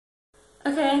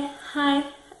Hi,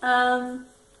 I'm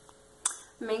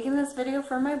making this video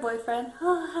for my boyfriend.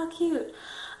 Oh, how cute.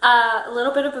 A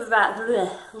little bit of a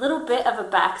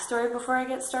backstory before I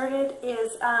get started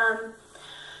is,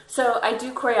 so I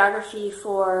do choreography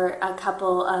for a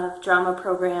couple of drama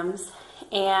programs,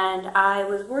 and I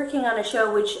was working on a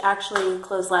show which actually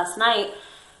closed last night,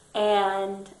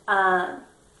 and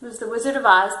it was The Wizard of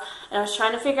Oz, and I was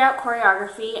trying to figure out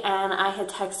choreography, and I had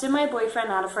texted my boyfriend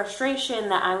out of frustration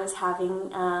that I was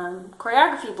having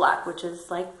choreography block, which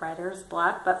is like writer's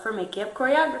block, but for making up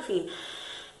choreography.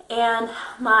 And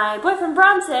my boyfriend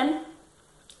Bronson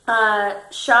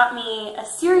shot me a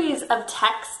series of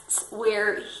texts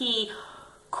where he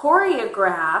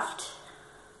choreographed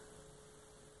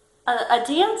a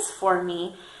dance for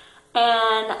me.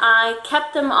 And I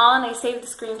kept them all, and I saved the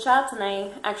screenshots, and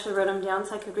I actually wrote them down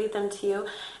so I could read them to you.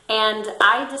 And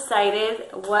I decided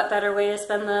what better way to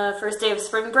spend the first day of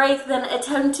spring break than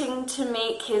attempting to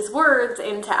make his words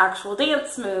into actual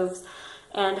dance moves.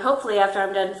 And hopefully after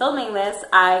I'm done filming this,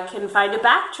 I can find a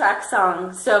backtrack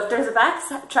song. So if there's a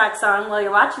backtrack song while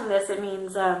you're watching this, it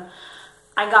means I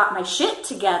got my shit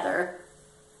together.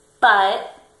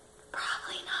 But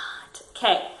probably not.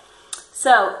 Okay.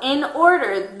 So, in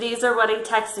order, these are what he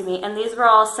texted me, and these were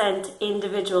all sent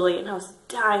individually, and I was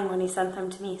dying when he sent them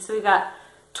to me. So we got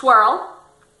twirl,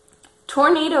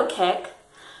 tornado kick,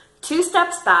 2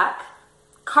 steps back,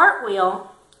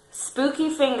 cartwheel, spooky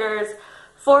fingers,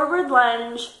 forward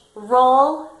lunge,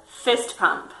 roll, fist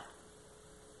pump.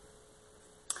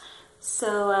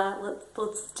 So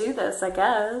let's do this, I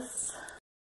guess.